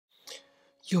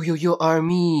Yo,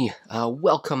 army!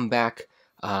 Welcome back.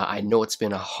 I know it's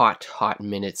been a hot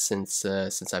minute since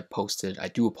I posted. I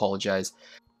do apologize.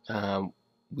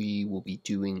 We will be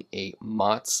doing a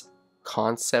Mots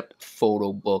concept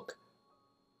photo book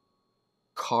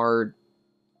card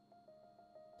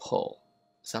pull.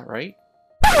 Is that right?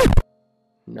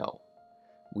 No.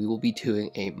 We will be doing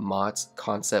a Mots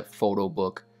concept photo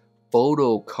book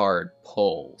photo card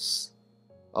pulls.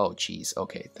 Oh geez,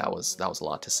 okay, that was a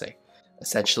lot to say.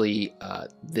 Essentially,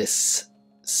 this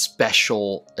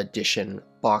special edition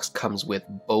box comes with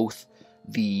both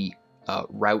the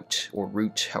route,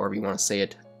 however you want to say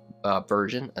it,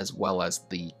 version, as well as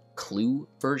the clue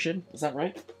version. Is that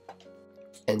right?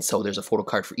 And so there's a photo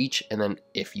card for each, and then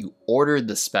if you order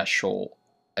the special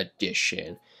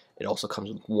edition, it also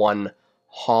comes with one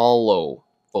hollow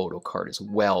photo card as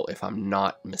well, if I'm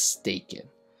not mistaken.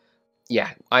 Yeah,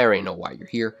 I already know why you're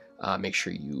here. Make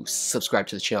sure you subscribe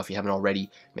to the channel if you haven't already.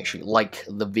 Make sure you like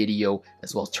the video,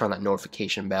 as well as turn that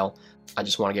notification bell. I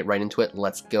just want to get right into it.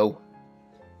 Let's go.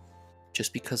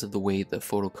 Just because of the way the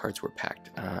photo cards were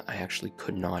packed, I actually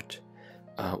could not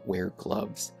wear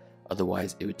gloves.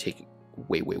 Otherwise, it would take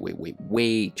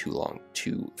way too long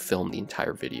to film the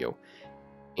entire video.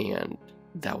 And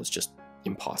that was just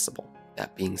impossible.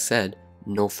 That being said,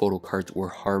 no photo cards were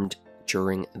harmed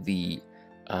during the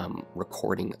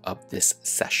recording of this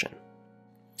session.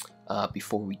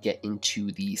 Before we get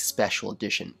into the special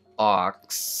edition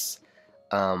box,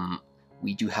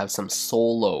 we do have some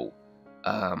solo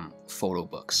photo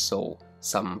books. So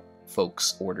some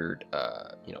folks ordered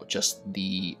just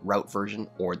the route version,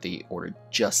 or they ordered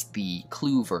just the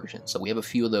clue version. So we have a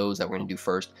few of those that we're going to do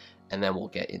first, and then we'll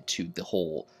get into the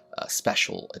whole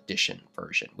special edition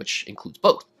version, which includes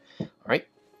both. All right,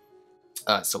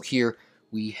 so here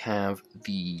we have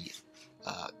the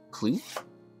clue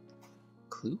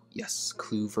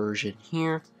version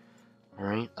here. All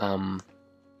right, let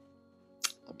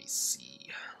me see.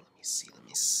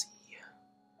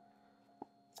 Oh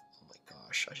my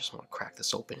gosh, I just want to crack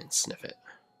this open and sniff it.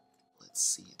 Let's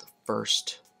see, the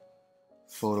first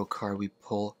photo card we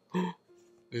pull.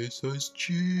 It says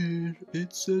Jin.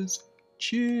 It says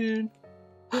Jin.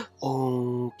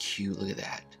 Oh, cute, look at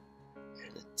that.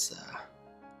 And it's there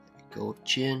we go,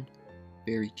 Jin.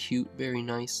 Very cute, very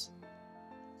nice.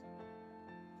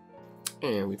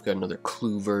 And we've got another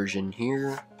clue version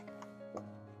here.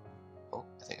 Oh,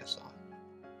 I think I saw it.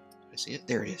 Did I see it?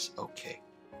 There it is. Okay.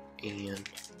 And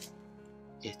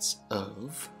it's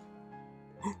of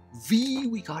V.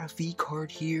 We got a V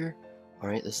card here.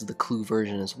 Alright, this is the clue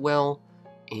version as well.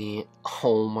 And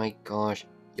oh my gosh.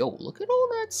 Yo, look at all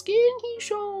that skin he's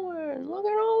showing. Look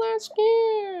at all that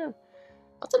skin.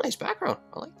 That's a nice background.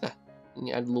 I like that. And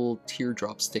you add little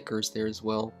teardrop stickers there as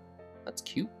well. That's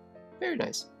cute. Very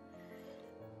nice.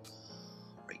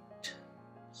 Right.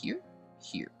 Here.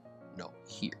 No,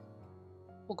 here.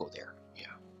 We'll go there.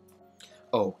 Yeah.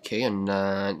 Okay, and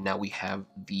now we have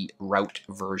the route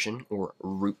version, or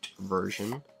root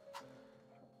version.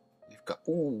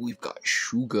 We've got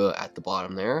Shuga at the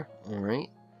bottom there. All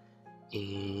right.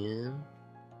 And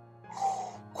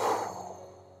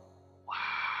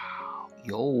wow,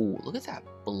 yo, look at that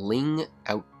bling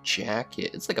out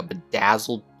jacket. It's like a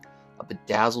bedazzled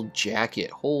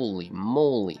jacket. Holy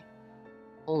moly,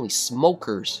 holy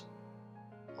smokers.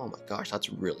 Oh my gosh, that's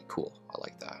really cool. I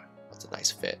like that. That's a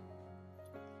nice fit.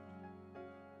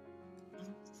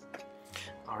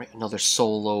 All right, another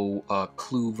solo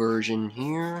clue version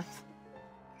here.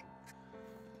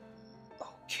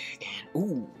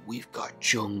 Ooh, we've got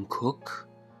Jungkook.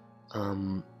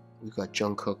 We've got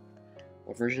Jungkook.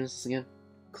 What version is this again?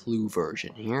 Clue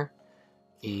version here.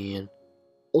 And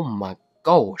oh my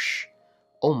gosh.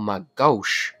 Holy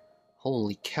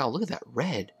cow, look at that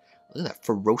red. Look at that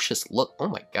ferocious look. Oh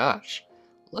my gosh.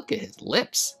 Look at his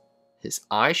lips. His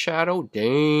eyeshadow.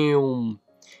 Damn.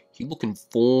 He looking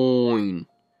fine.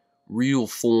 Real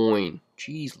fine.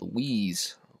 Jeez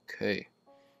Louise. Okay.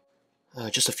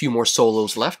 Just a few more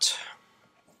solos left.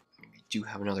 Do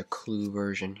have another clue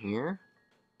version here,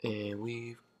 and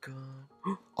we've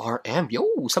got RM.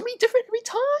 Yo, somebody different every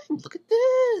time. Look at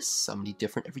this, somebody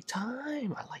different every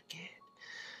time. I like it.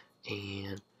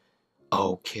 And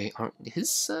okay,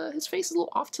 his face is a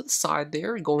little off to the side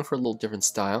there, going for a little different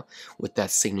style with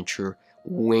that signature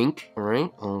wink. All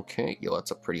right, okay. Yo,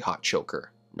 that's a pretty hot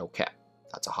choker. No cap,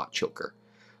 that's a hot choker.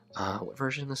 What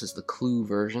version? This is the clue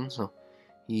version, so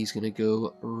he's gonna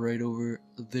go right over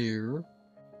there.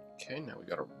 Okay, now we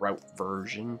got a route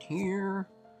version here,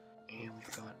 and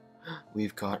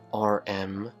we've got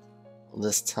RM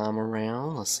this time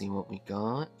around. Let's see what we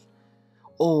got.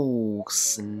 Oh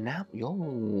snap,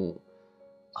 yo!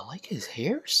 I like his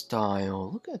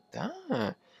hairstyle. Look at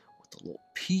that. With the little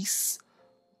piece.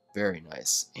 Very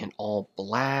nice. And all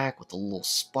black with a little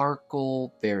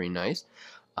sparkle. Very nice.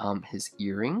 His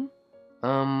earring.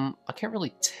 I can't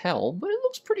really tell, but it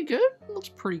looks pretty good. It looks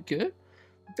pretty good.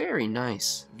 Very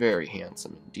nice. Very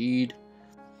handsome indeed.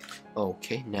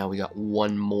 Okay, now we got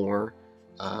one more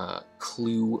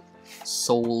Clue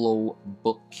solo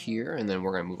book here, and then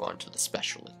we're going to move on to the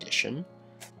special edition.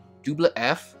 Double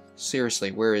F?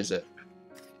 Seriously, where is it?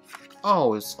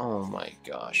 Oh, oh my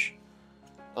gosh.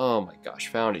 Oh my gosh,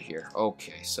 found it here.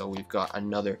 Okay, so we've got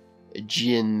another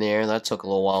Jin there. That took a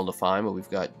little while to find, but we've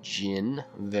got Jin.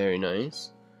 Very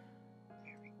nice.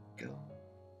 There we go.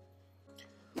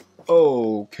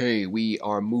 Okay, we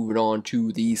are moving on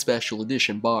to the special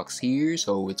edition box here.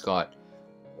 So it's got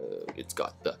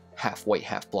the half white,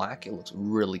 half black. It looks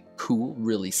really cool,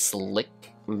 really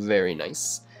slick, very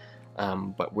nice.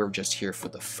 But we're just here for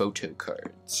the photo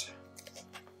cards.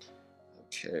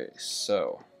 Okay,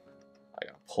 so I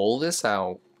gotta pull this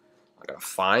out. I gotta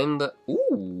find the.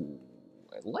 Ooh,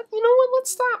 you know what?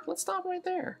 Let's stop. Let's stop right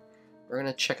there. We're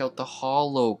gonna check out the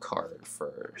holo card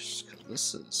first, because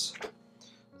this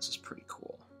is pretty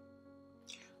cool.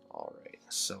 All right,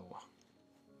 so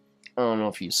I don't know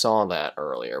if you saw that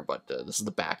earlier, but this is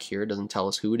the back here. It doesn't tell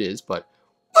us who it is, but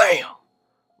bam!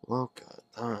 Look at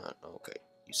that. Okay,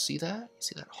 you see that? You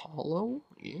see that holo?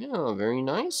 Yeah, very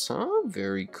nice, huh?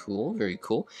 Very cool, very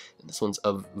cool. And this one's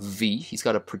of V. He's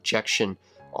got a projection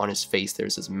on his face.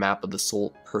 There's his map of the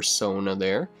soul persona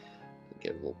there.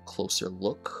 Get a little closer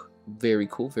look. Very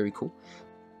cool, very cool.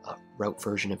 Route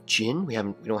version of Jin. We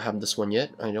don't have this one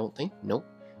yet, I don't think. Nope.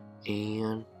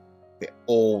 And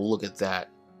oh, look at that.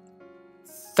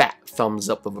 Fat thumbs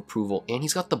up of approval. And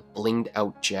he's got the blinged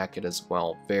out jacket as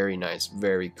well. Very nice,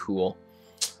 very cool.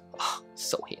 Oh,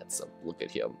 so handsome. Look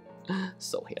at him.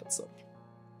 So handsome.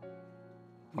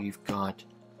 We've got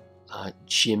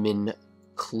Jimin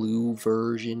Clue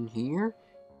version here.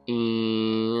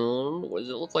 And what does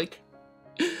it look like?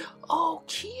 Oh,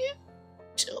 cute.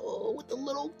 Oh, with the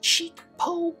little cheek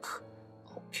poke.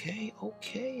 Okay,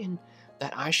 okay. And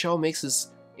that eyeshadow makes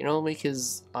his, make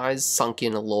his eyes sunk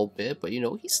in a little bit. But,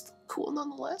 he's still cool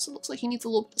nonetheless. It looks like he needs a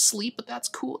little bit of sleep, but that's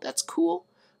cool. That's cool.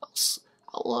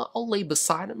 I'll lay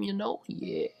beside him,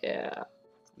 Yeah.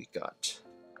 We got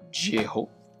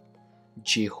J-Hope.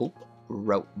 J-Hope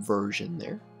route version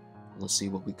there. Let's see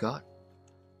what we got.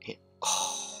 And,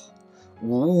 oh.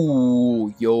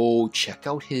 Ooh, yo, check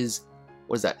out his,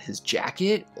 what is that, his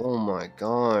jacket? Oh my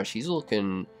gosh, he's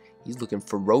looking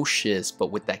ferocious, but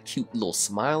with that cute little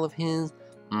smile of his.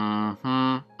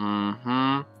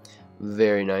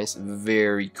 Very nice,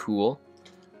 very cool.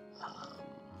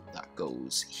 That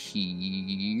goes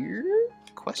here?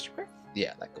 Question mark?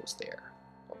 Yeah, that goes there.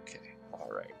 Okay,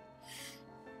 alright.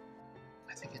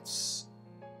 I think it's,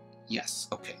 yes,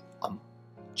 okay.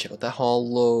 Check out that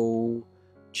holo.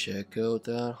 Check out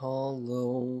that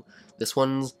holo. This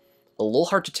one's a little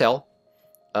hard to tell,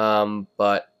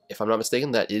 but if I'm not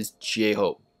mistaken, that is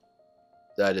J-Hope.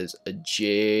 That is a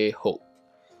J-Hope.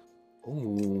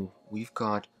 Oh, we've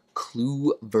got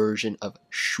Clue version of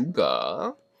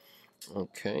Suga.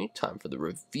 Okay, time for the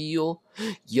reveal.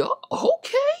 Yo,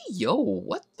 okay, yo,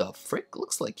 what the frick?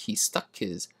 Looks like he stuck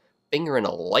his finger in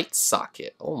a light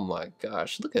socket. Oh my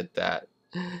gosh, look at that.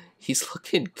 He's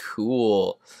looking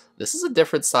cool. This is a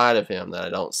different side of him that I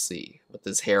don't see, with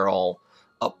his hair all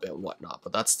up and whatnot,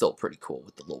 but that's still pretty cool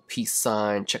with the little peace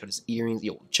sign. Check out his earrings.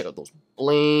 Yo, check out those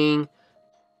bling.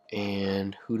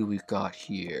 And who do we got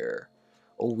here?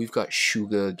 Oh, we've got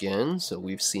Suga again, so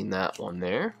we've seen that one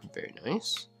there. Very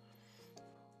nice.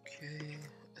 Okay,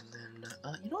 and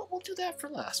then, you know what? We'll do that for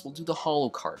last. We'll do the holo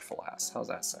card for last. How's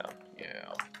that sound?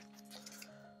 Yeah.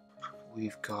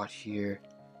 We've got here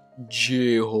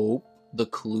J-Hope, the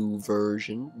Clue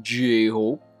version.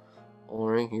 J-Hope.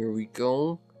 Alright, here we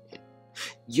go.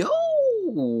 Yo!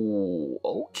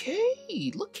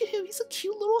 Okay, look at him. He's a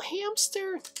cute little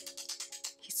hamster.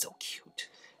 He's so cute.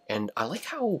 And I like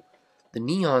how the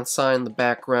neon sign in the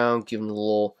background giving a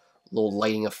little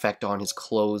lighting effect on his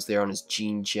clothes there, on his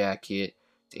jean jacket.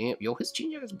 Damn, yo, his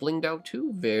jean jacket's blinged out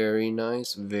too. Very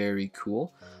nice, very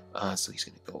cool. So he's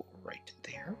gonna go right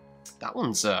there. That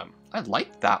one's, I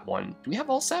like that one. Do we have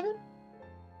all 7?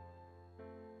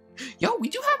 Yo, we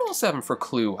do have all 7 for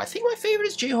Clue. I think my favorite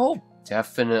is J-Hope.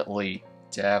 Definitely.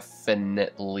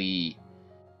 Definitely.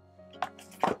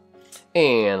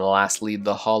 And lastly,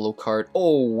 the holo card.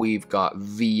 Oh, we've got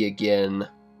V again.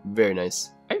 Very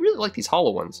nice. I really like these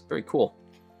holo ones. Very cool.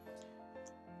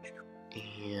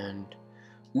 And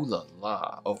ooh la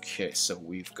la. Okay, so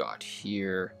we've got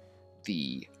here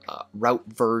the route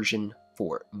version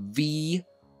for V.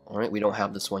 Alright, we don't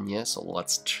have this one yet, so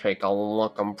let's take a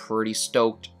look. I'm pretty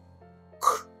stoked.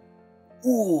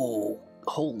 Ooh,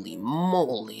 holy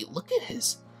moly. Look at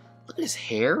his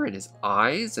hair and his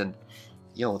eyes, and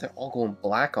yo, they're all going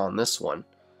black on this one.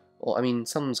 Well, I mean,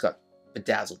 some of them's got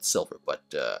bedazzled silver, but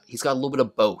he's got a little bit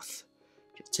of both.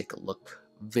 Just take a look.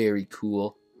 Very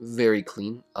cool. Very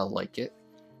clean. I like it.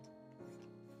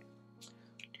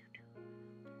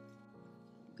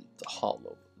 Leave the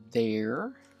hollow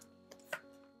there.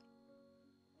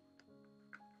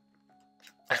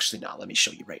 Actually, no, let me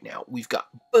show you right now. We've got,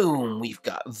 boom, we've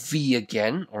got V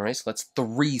again. All right, so that's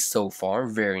 3 so far.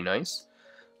 Very nice.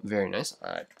 Very nice.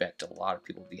 I bet a lot of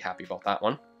people will be happy about that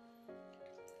one.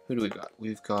 Who do we got?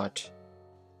 We've got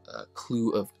a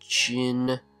Clue of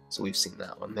Jin. So we've seen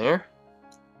that one there.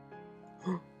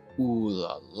 Ooh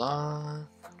la la.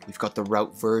 We've got the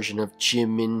route version of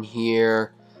Jimin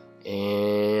here.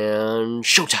 And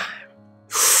showtime.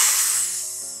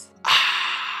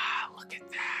 Look at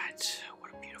that.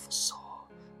 What a beautiful soul.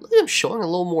 Look at him showing a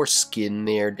little more skin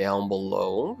there down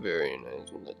below. Very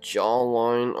nice. And the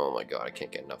jawline. Oh my god, I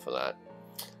can't get enough of that.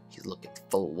 He's looking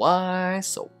full eyes.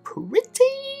 So pretty.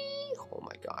 Oh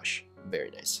my gosh.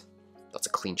 Very nice. That's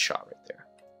a clean shot right there.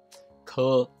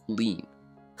 Clean.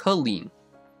 Clean.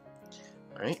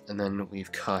 Alright, and then we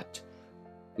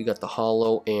got the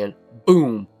hollow, and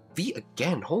boom! V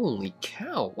again. Holy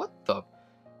cow. What the?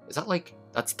 Is that like,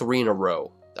 that's 3 in a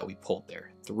row that we pulled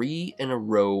there. 3 in a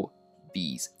row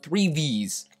Vs. 3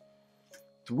 Vs.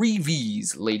 3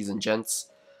 Vs, ladies and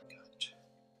gents.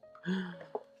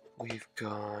 We've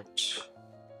got...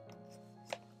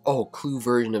 Oh, Clue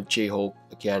version of J-Hope.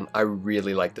 Again, I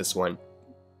really like this one.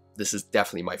 This is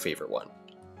definitely my favorite one.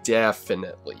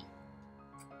 Definitely.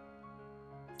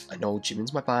 I know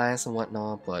Jimin's my bias and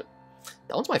whatnot, but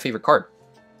that one's my favorite card.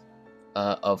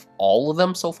 Of all of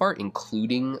them so far,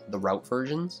 including the route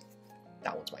versions,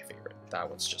 that one's my favorite. That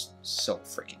one's just so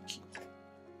freaking cute.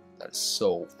 That is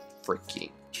so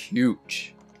freaking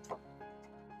cute.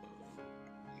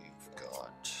 We've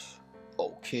got...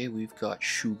 Okay, we've got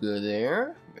Suga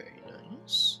there. Very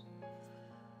nice.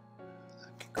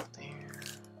 That can go there.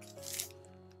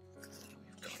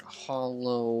 We've got a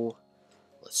hollow.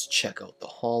 Let's check out the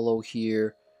hollow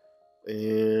here.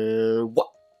 And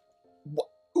what?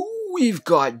 Ooh, we've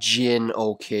got Jin.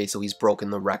 Okay, so he's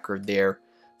broken the record there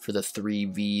for the 3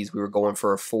 Vs. We were going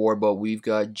for a 4, but we've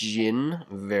got Jin.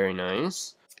 Very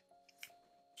nice.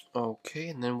 Okay,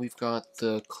 and then we've got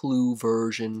the Clue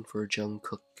version for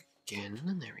Jungkook again.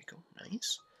 And there we go.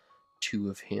 Nice. 2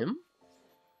 of him.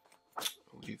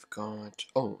 We've got,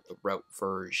 oh, the route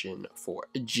version for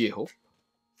J-Hope.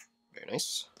 Very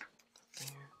nice.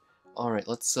 Alright,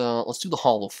 let's do the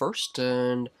hollow first,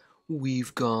 and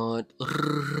we've got,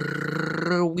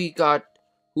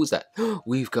 who's that?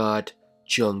 We've got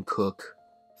Jungkook.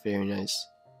 Very nice.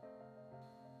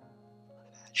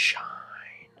 Look at that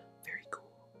shine. Very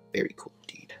cool. Very cool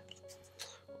indeed.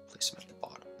 We'll place him at the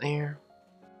bottom there.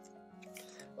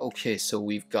 Okay, so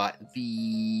we've got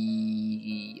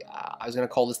the, I was going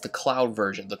to call this the cloud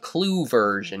version, the Clue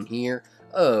version here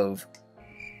of...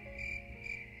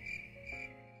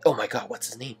 Oh my god, what's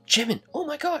his name? Jimin! Oh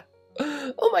my god!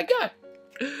 Oh my god!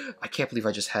 I can't believe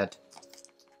I just had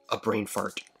a brain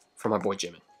fart from my boy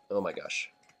Jimin. Oh my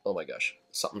gosh. Oh my gosh.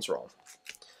 Something's wrong.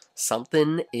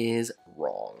 Something is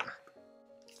wrong.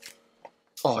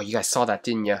 Oh, you guys saw that,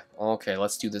 didn't you? Okay,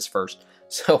 let's do this first.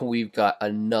 So we've got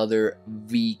another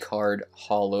V card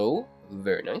hollow.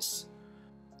 Very nice.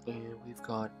 And we've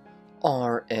got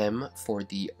RM for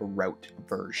the route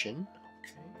version.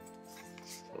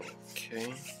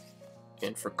 Okay.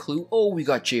 And for Clue, oh, we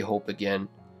got J-Hope again.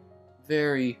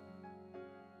 Very...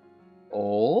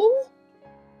 Oh?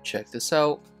 Check this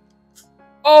out.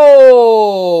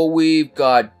 Oh! We've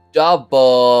got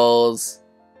doubles.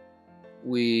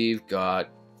 We've got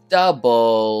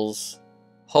doubles.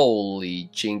 Holy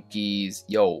jinkies.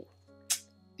 Yo.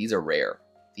 These are rare.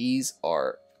 These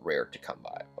are rare to come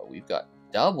by. But we've got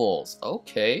doubles.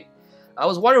 Okay. I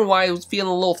was wondering why it was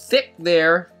feeling a little thick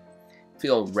there.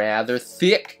 Feeling rather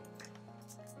thick.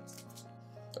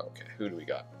 Okay, who do we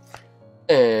got?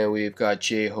 And we've got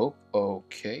J-Hope.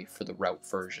 Okay, for the route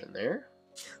version there.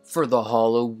 For the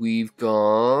hollow, we've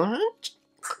got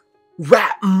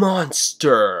Rat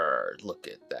Monster. Look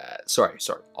at that. Sorry,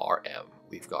 RM.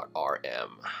 We've got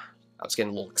RM. I was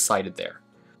getting a little excited there.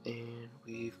 And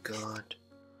we've got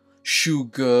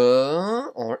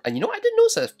Suga. And you know, I didn't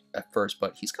notice that at first,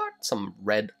 but he's got some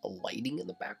red lighting in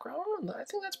the background. I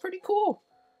think that's pretty cool.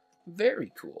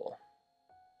 Very cool.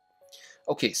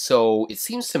 Okay, so it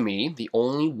seems to me the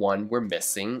only one we're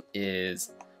missing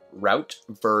is Route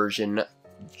version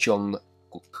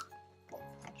Jungkook.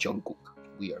 Jungkook.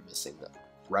 We are missing the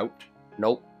route.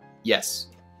 Nope. Yes.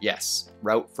 Yes.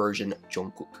 Route version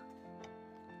Jungkook.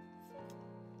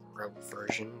 Route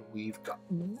version. We've got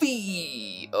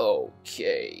V.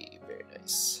 Okay. Very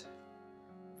nice.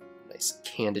 Nice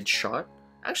candid shot.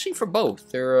 Actually, for both,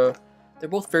 they're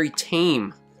both very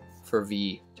tame for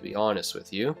V. To be honest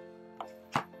with you,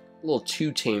 a little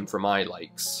too tame for my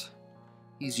likes.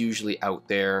 He's usually out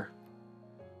there,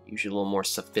 usually a little more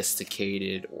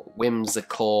sophisticated or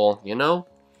whimsical, you know?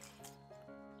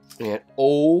 And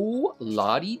oh,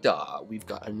 la-di-da, we've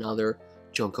got another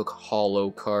Jungkook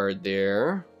holo card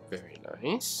there. Very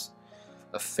nice.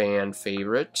 A fan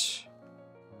favorite.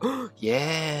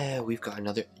 Yeah, we've got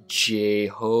another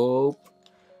J-Hope.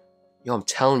 Yo, I'm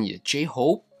telling you,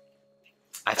 J-Hope,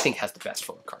 I think has the best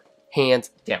photo card. Hands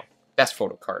down, best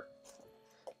photo card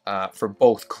for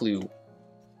both Clue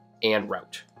and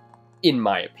Route, in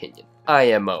my opinion.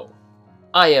 IMO,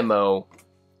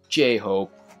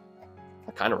 J-Hope.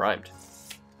 That kind of rhymed.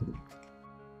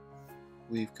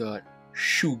 We've got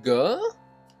Suga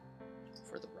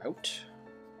for the Route.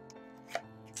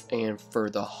 And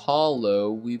for the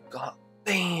holo, we've got,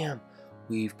 bam!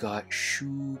 We've got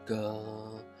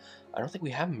Suga. I don't think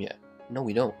we have him yet. No,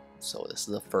 we don't. So this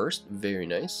is the first. Very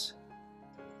nice.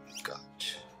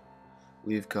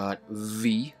 We've got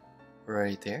V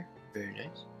right there. Very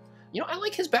nice. You know, I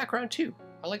like his background too.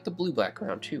 I like the blue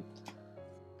background too.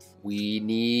 We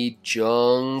need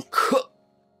Jungkook.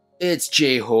 It's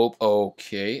J-Hope.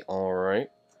 Okay,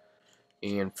 alright.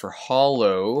 And for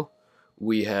holo,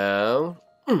 we have...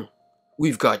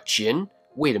 we've got Jin.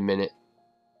 Wait a minute.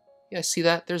 You guys see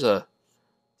that? There's a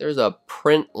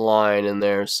print line in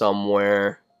there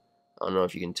somewhere. I don't know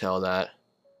if you can tell that,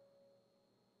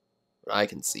 but I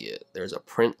can see it. There's a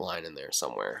print line in there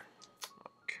somewhere.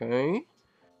 Okay.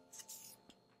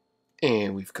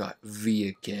 And we've got V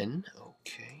again.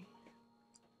 Okay.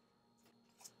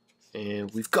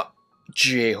 And we've got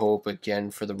J-Hope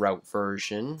again for the Route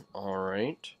version.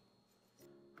 Alright.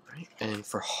 And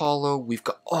for holo, we've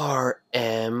got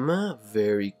RM.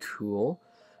 Very cool.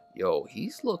 Yo,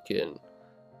 he's looking...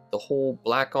 The whole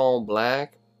black on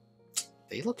black,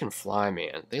 they looking fly,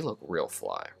 man. They look real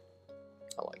fly.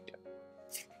 I like it.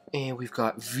 And we've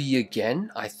got V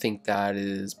again. I think that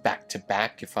is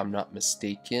back-to-back, if I'm not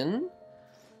mistaken,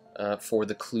 for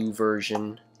the Clue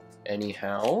version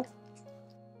anyhow.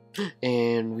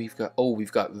 And we've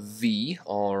got V.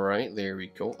 Alright, there we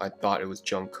go. I thought it was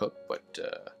Jungkook, but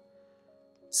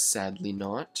sadly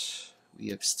not. We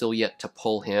have still yet to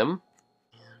pull him.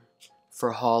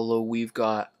 For holo, we've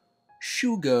got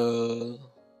Suga.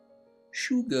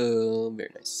 Very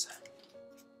nice.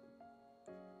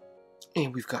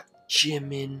 And we've got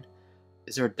Jimin.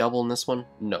 Is there a double in this one?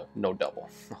 No, no double.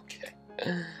 Okay.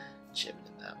 Jimin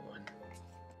in that one.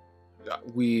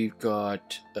 We've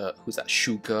got who's that?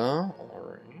 Suga.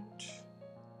 Alright.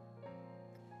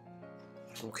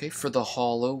 Okay, for the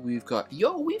holo, we've got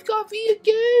V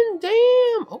again.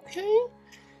 Damn. Okay.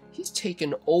 He's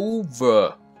taken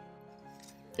over.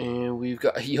 And we've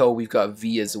got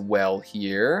V as well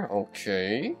here.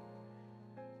 Okay.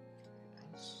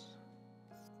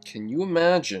 Can you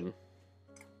imagine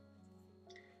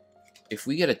if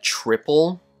we get a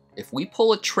triple? If we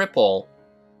pull a triple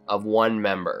of one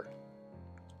member,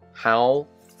 how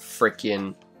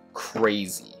freaking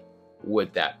crazy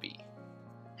would that be?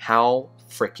 How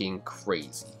freaking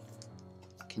crazy.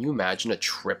 Can you imagine a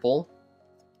triple?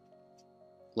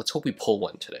 Let's hope we pull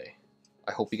one today.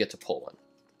 I hope we get to pull one.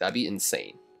 That'd be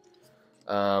insane.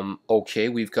 Okay,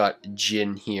 we've got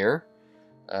Jin here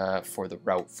for the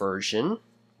Route version.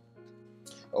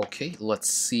 Okay, let's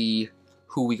see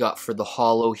who we got for the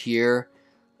holo here.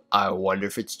 I wonder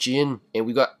if it's Jin. And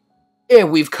we've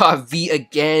got V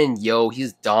again. Yo,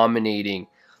 he's dominating.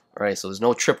 Alright, so there's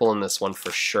no triple in this one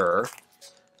for sure.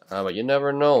 But you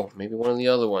never know. Maybe one of the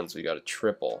other ones we got a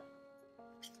triple.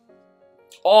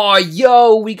 Oh,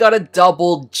 yo, we got a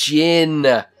double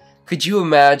Jin. Could you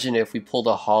imagine if we pulled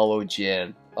a holo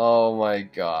Jin? Oh my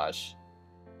gosh.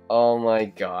 Oh my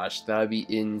gosh, that'd be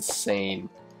insane.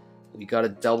 We got a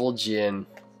double Jin.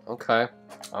 Okay,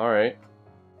 alright.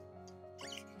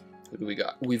 Who do we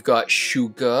got? We've got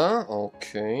Suga.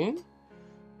 Okay.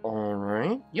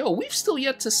 Alright. Yo, we've still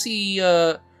yet to see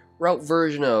Route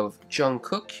version of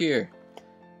Jungkook here.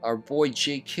 Our boy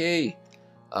JK.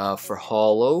 For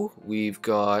holo, we've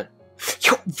got...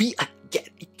 Yo, V, get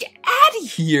out of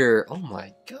here! Oh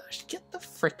my gosh, get the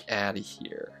frick out of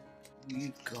here.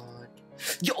 We've got...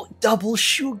 Yo, double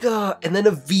Suga! And then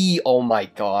a V, oh my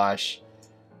gosh.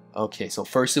 Okay, so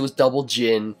first it was double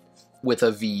Jin with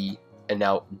a V. And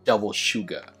now double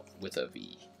sugar with a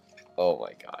V. Oh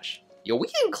my gosh. Yo, we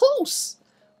getting close.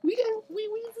 We've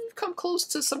come close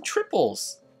to some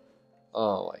triples.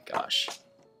 Oh my gosh.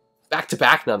 Back to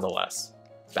back nonetheless.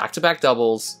 Back to back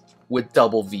doubles with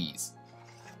double V's.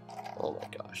 Oh my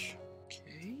gosh.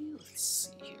 Okay, let's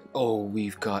see here. Oh,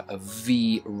 we've got a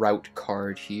V route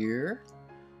card here.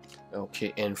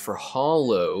 Okay, and for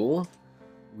hollow,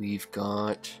 we've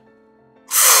got...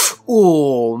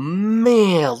 Oh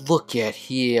man, look at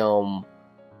him.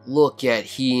 Look at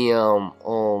him.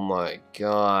 Oh my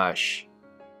gosh.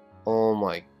 Oh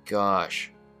my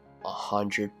gosh.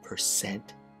 100%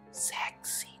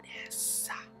 sexiness.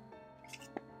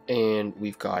 And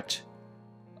we've got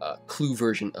a clue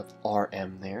version of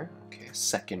RM there. Okay,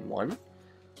 second one.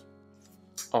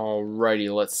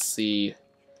 Alrighty, let's see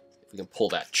if we can pull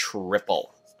that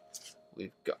triple.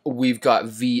 We've got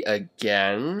V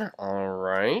again.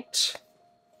 Alright.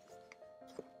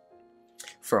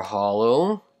 For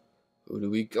hollow, who do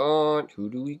we got? Who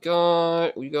do we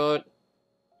got?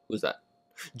 Who's that?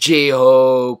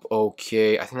 J-Hope.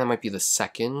 Okay, I think that might be the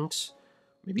second,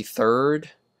 maybe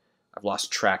third. I've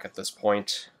lost track at this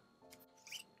point.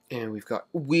 And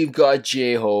we've got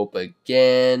J-Hope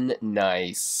again.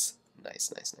 Nice.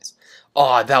 Nice.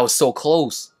 Oh, that was so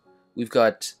close. We've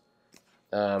got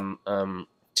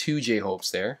two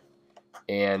J-Hopes there.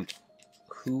 And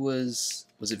who was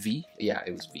it V? Yeah,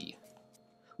 it was V.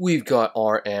 We've got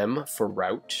RM for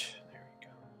route. There we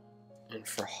go. And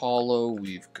for hollow,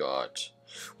 we've got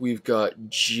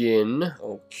Jin.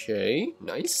 Okay,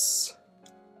 nice.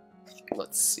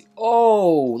 Let's see.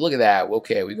 Oh, look at that.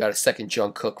 Okay, we've got a second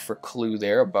Jungkook for clue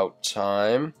there. About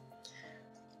time.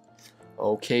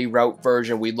 Okay, route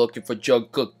version. We looking for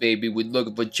Jungkook, baby. We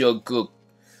looking for Jungkook.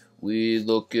 We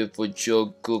looking for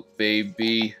Jungkook,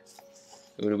 baby.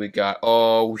 Who do we got?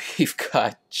 Oh, we've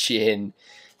got Jin.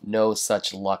 No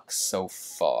such luck so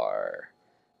far.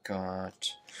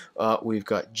 We've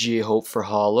got J-Hope for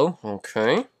hollow.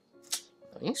 Okay.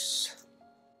 Nice.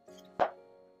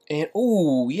 And,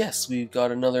 oh, yes, we've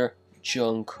got another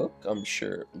Jungkook. I'm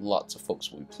sure lots of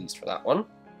folks will be pleased for that one.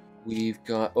 We've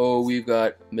got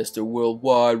Mr.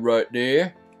 Worldwide right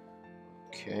there.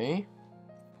 Okay.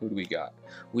 Who do we got?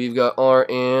 We've got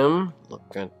RM.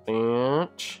 Look at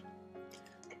that.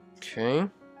 Okay.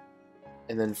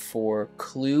 And then for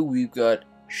clue, we've got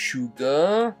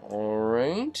Suga.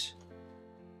 Alright.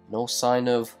 No sign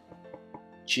of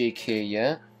JK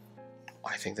yet.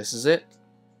 I think this is it.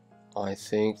 I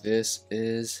think this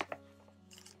is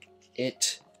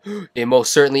it. It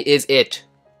most certainly is it.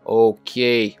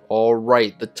 Okay.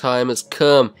 Alright. The time has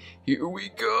come. Here we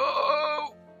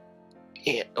go.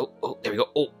 And, oh, there we go.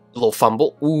 Oh, a little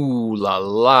fumble. Ooh la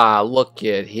la. Look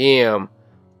at him.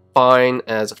 Fine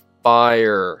as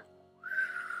fire.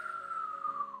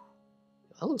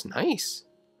 That looks nice.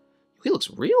 He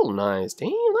looks real nice.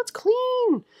 Damn, that's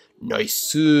clean.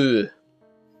 Nice.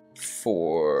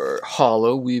 For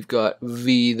hollow, we've got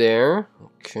V there.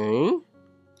 Okay.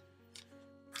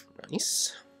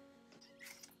 Nice.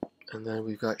 And then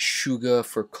we've got Suga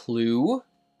for clue.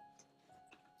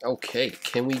 Okay,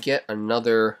 can we get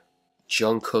another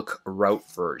Jungkook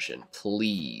route version,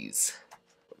 please?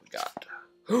 What we got?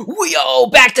 Yo,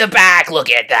 back to back! Look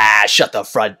at that! Shut the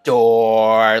front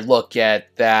door! Look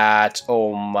at that!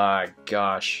 Oh my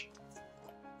gosh.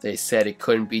 They said it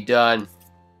couldn't be done.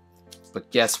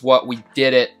 But guess what? We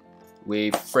did it!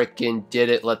 We freaking did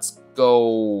it! Let's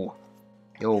go!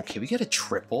 Yo, can we get a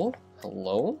triple?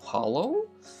 Hello? Hollow?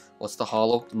 What's the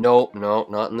hollow? Nope, no,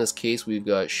 not in this case. We've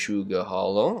got Suga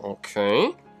hollow.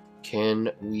 Okay.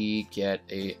 Can we get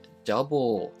a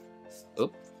double?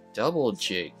 Oop. Double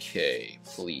JK,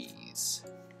 please.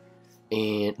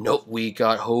 And nope, we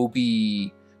got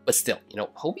Hobie. But still, you know,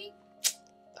 Hobie,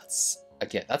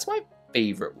 that's my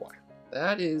favorite one.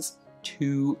 That is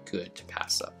too good to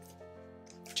pass up.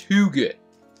 Too good.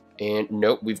 And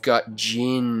nope, we've got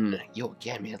Jin. Yo,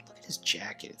 again, man, look at his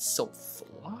jacket. It's so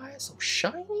fly, so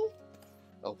shiny.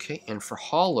 Okay, and for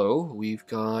hollow, we've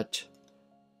got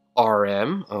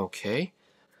RM. Okay.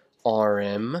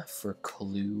 RM for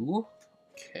clue.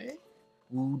 Okay.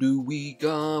 Who do we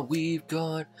got? We've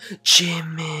got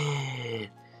Jimin.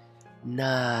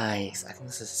 Nice. I think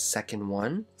this is the second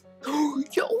one.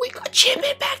 Yo, we got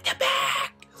Jimin back to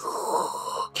back.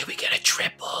 Can we get a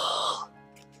triple?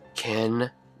 Can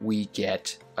we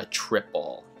get a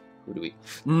triple? Who do we?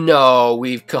 No,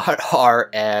 we've got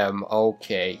RM.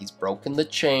 Okay, he's broken the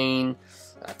chain.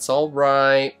 That's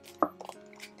alright.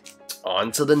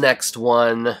 On to the next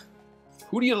one.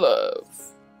 Who do you love?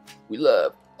 We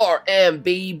love RM,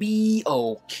 baby.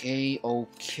 Okay,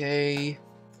 okay.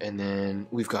 And then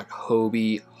we've got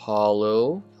Hobie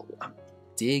Hollow. I'm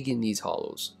digging these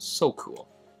hollows. So cool.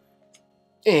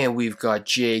 And we've got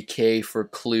JK for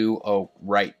Clue. Oh,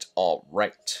 right. All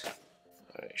right. All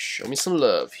right, show me some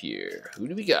love here. Who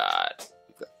do we got?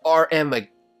 We've got RM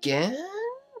again?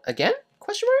 Again?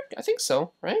 Question mark? I think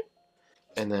so, right?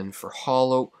 And then for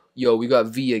Hollow, yo, we got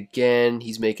V again.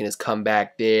 He's making his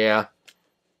comeback there.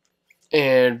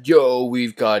 And yo,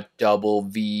 we've got double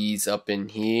V's up in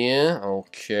here.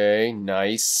 Okay,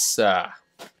 nice.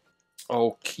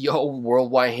 Okay, yo,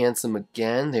 Worldwide Handsome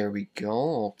again. There we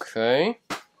go. Okay.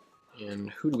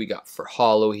 And who do we got for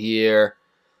Hollow here?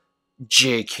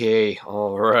 JK.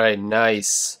 Alright,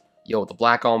 nice. Yo, the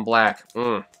black on black.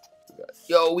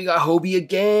 Yo, we got Hobie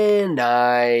again.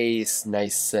 Nice.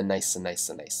 Nice.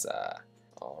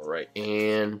 Alright,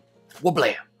 and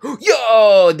wablam.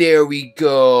 Yo, there we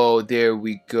go. There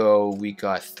we go. We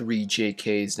got 3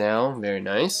 JKs now. Very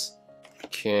nice.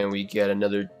 Can we get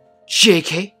another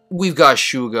JK? We've got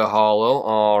Sugar Hollow.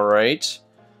 Alright.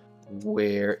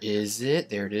 Where is it?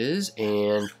 There it is.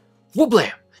 And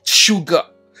wablam. Sugar.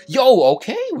 Yo,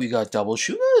 okay. We got double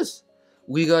Sugars.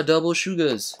 We got double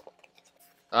Sugars.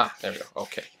 Ah, there we go.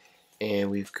 Okay. And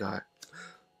we've got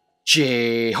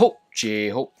J-Hope.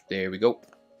 J-Hope. There we go.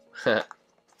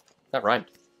 That rhymed.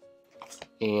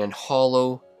 And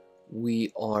Hollow,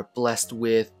 we are blessed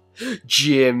with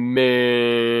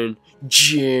Jimin.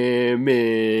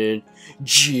 Jimin.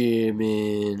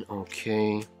 Jimin.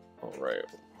 Okay. Alright.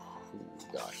 Who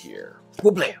we got here?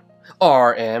 Wablam.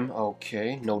 RM.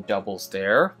 Okay. No doubles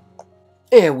there.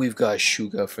 And we've got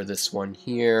Suga for this one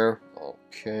here.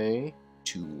 Okay.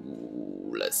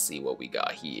 Let's see what we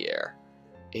got here.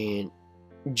 And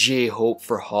J-Hope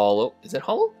for Hollow. Is it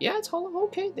Hollow? Yeah, it's Hollow.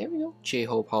 Okay, there we go.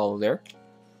 J-Hope Hollow there.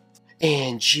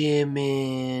 And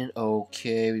Jimin.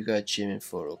 Okay, we've got Jimin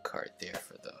photo card there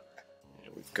for the...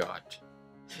 And we've got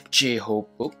J-Hope.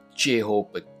 Oh,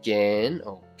 J-Hope again.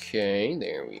 Okay,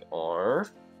 there we are.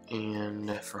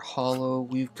 And for Hollow,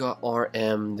 we've got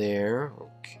RM there.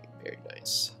 Okay, very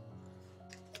nice.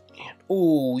 And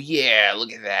oh, yeah,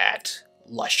 look at that.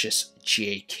 Luscious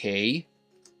JK.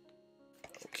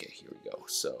 Okay, here we go.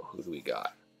 So, who do we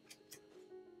got?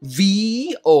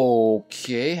 V.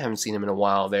 Okay, haven't seen him in a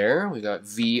while there. We got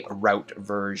V route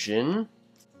version.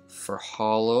 For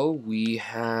Hollow, we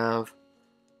have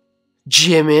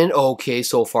Jimin. Okay,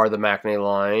 so far the Maknae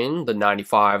line, the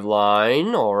 95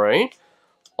 line. Alright.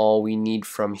 All we need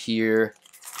from here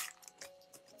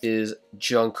is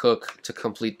Jungkook to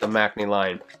complete the Maknae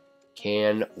line.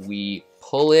 Can we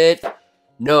pull it?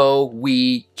 No,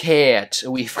 we can't.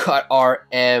 We've got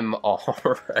RM.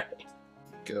 Alright.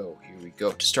 Go. Here we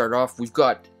go. To start off, we've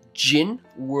got Jin,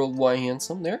 Worldwide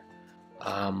Handsome there.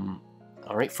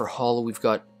 Alright, for Hollow, we've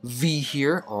got V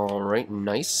here. Alright,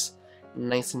 nice.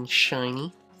 Nice and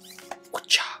shiny.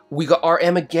 We got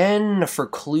RM again for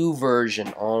Clue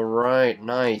version. Alright,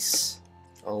 nice.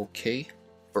 Okay.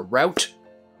 For Route,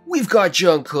 we've got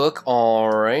Jungkook.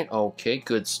 Alright, okay,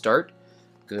 good start.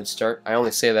 Good start. I only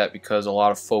say that because a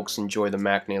lot of folks enjoy the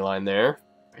Maknae line there.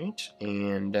 Right,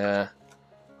 and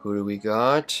who do we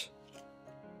got?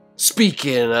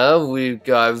 Speaking of, we've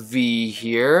got V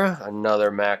here,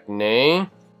 another Maknae.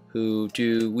 Who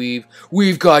do we've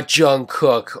got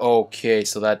Jungkook. Okay,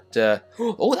 so that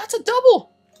oh, that's a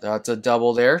double. That's a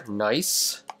double there.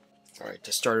 Nice. All right,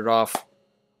 to start it off,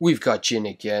 we've got Jin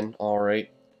again. All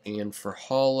right, and for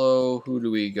Hollow, who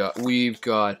do we got? We've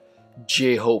got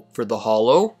J-Hope for the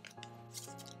Hollow.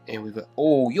 And we've got,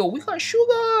 oh, yo, we got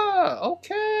Suga!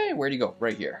 Okay, where'd he go?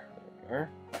 Right here. There we are.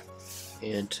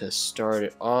 And to start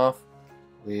it off,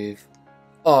 we've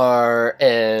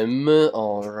RM.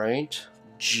 Alright.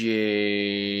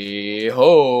 J-Hope.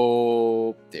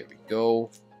 There we go.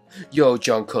 Yo,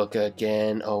 Jungkook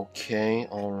again. Okay,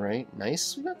 alright.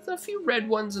 Nice. We got a few red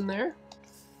ones in there.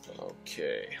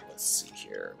 Okay, let's see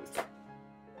here.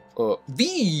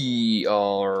 V.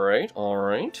 Alright,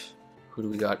 alright. Who do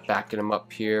we got backing him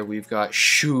up here? We've got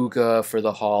Suga for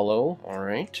the Hollow.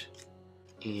 Alright.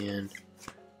 And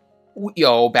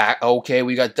yo, back. Okay,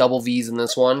 we got double V's in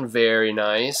this one. Very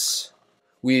nice.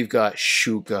 We've got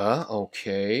Suga.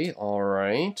 Okay,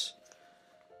 alright.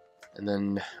 And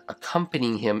then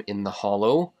accompanying him in the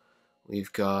Hollow,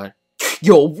 we've got...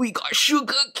 Yo, we got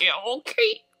Suga.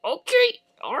 Okay, okay,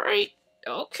 alright,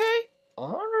 okay,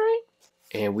 alright.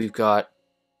 And we've got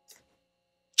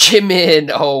Jimin.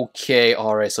 Okay,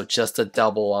 alright, so just a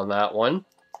double on that one.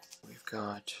 We've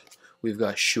got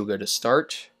Suga to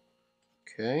start.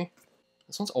 Okay.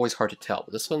 This one's always hard to tell,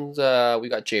 but this one's we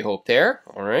got J-Hope there.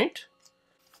 Alright.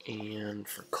 And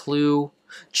for Clue,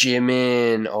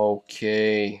 Jimin.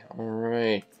 Okay,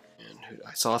 alright. And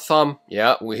I saw a thumb.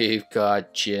 Yeah, we've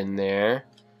got Jin there.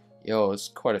 Yo, it's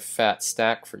quite a fat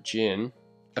stack for Jin.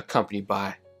 Accompanied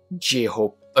by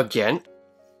J-Hope again.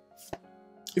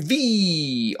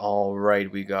 V!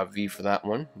 Alright, we got V for that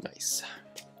one. Nice.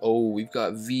 Oh, we've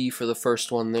got V for the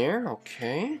first one there.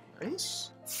 Okay,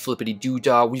 nice. Flippity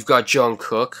doo-dah, we've got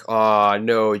Jungkook. Aw,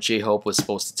 no, J-Hope was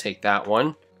supposed to take that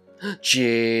one.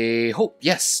 J-Hope,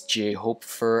 yes, J-Hope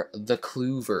for the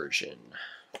Clue version.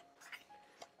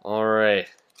 Alright.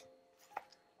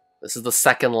 This is the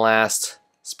second last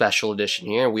special edition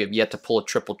here. We have yet to pull a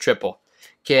triple.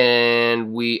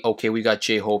 Can we... Okay, we got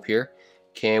J-Hope here.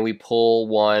 Can we pull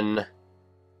one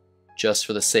just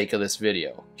for the sake of this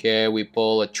video? Can we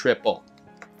pull a triple?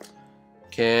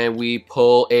 Can we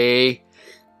pull a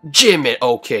Jimin?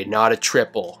 Okay, not a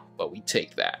triple, but we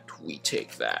take that. We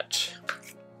take that.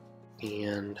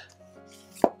 And...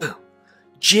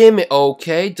 Jimin.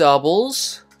 Okay,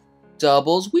 doubles.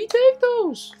 Doubles. We take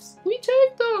those. We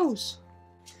take those.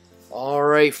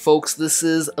 Alright, folks, this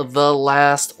is the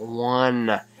last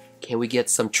one. Can we get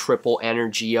some triple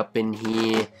energy up in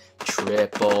here?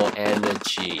 Triple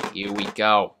energy. Here we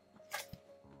go.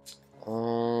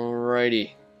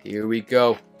 Alrighty. Here we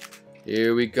go.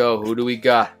 Here we go. Who do we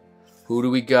got? Who do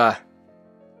we got?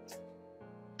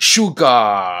 Sugar!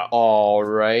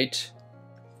 Alright.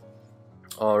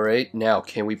 Alright, now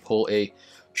can we pull a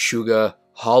Sugar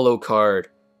Hollow card?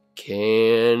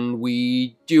 Can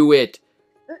we do it?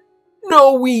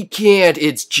 No, we can't.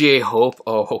 It's J-Hope.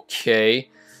 Oh, okay.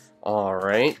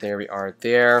 Alright, there we are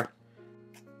there.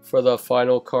 For the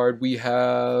final card, we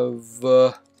have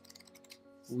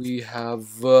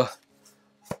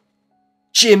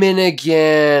Jimin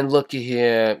again. Look at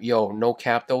him. Yo, no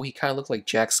cap though. He kind of looked like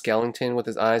Jack Skellington with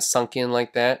his eyes sunk in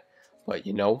like that. But,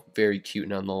 you know, very cute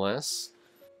nonetheless.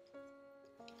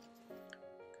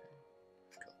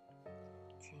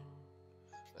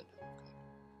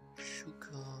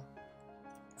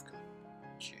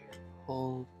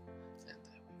 J-Hope.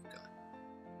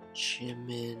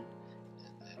 Jimin,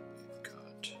 and then we've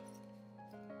got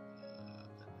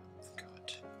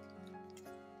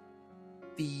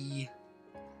B,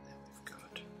 and then we've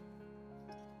got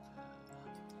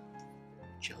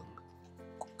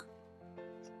Jungkook.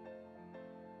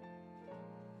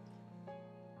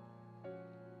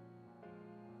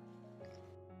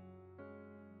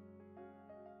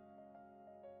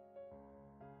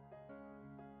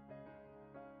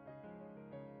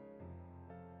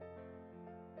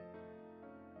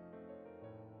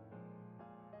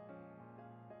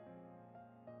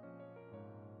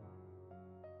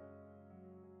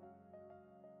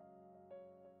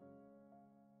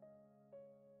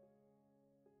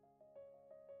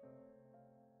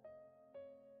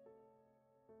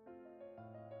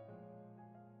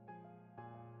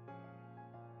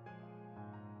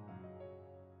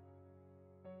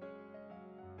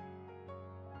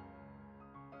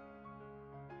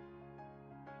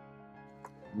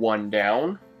 One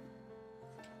down.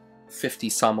 50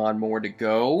 some odd more to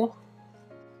go.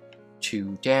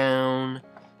 Two down.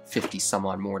 50 some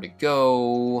odd more to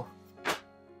go.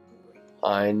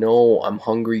 I know, I'm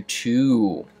hungry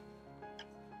too.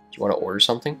 Do you want to order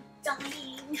something?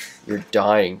 Dying. You're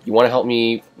dying. You want to help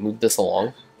me move this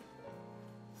along?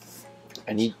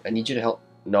 I need you to help.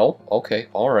 No? Okay,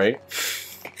 alright.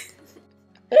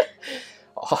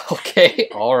 Okay,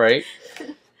 alright.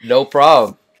 No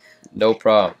problem. No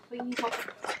problem. What do you need help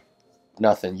for?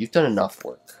 Nothing. You've done enough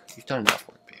work. You've done enough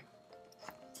work, babe.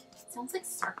 Sounds like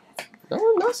sarcasm. No,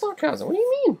 not sarcasm. What do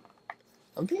you mean?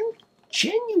 I'm being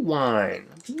genuine.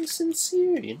 I'm being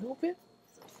sincere, you know, babe?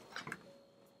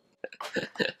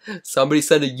 Somebody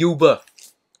send a Uber.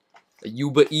 A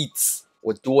Uber Eats.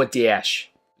 Or DoorDash.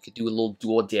 We could do a little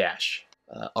DoorDash.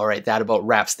 Alright, that about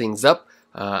wraps things up.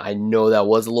 I know that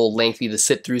was a little lengthy to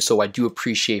sit through, so I do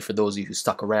appreciate for those of you who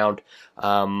stuck around.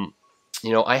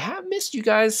 You know, I have missed you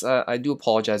guys. I do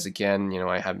apologize again. You know,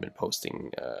 I haven't been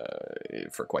posting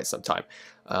for quite some time.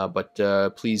 But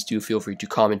please do feel free to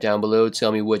comment down below.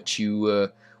 Tell me what you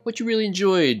really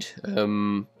enjoyed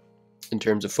in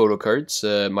terms of photo cards.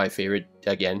 My favorite,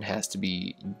 again, has to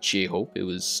be J-Hope. It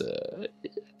was, I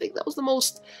think that was the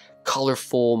most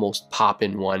colorful, most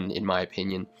poppin' one, in my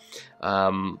opinion.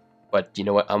 But you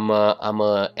know what? I'm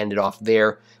gonna end it off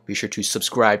there. Be sure to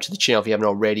subscribe to the channel if you haven't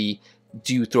already.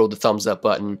 Do throw the thumbs up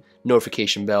button,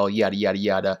 notification bell, yada yada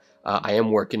yada. I am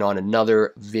working on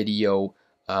another video,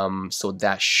 so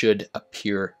that should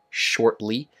appear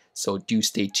shortly. So do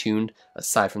stay tuned.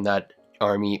 Aside from that,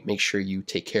 Army, make sure you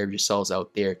take care of yourselves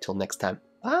out there. Till next time.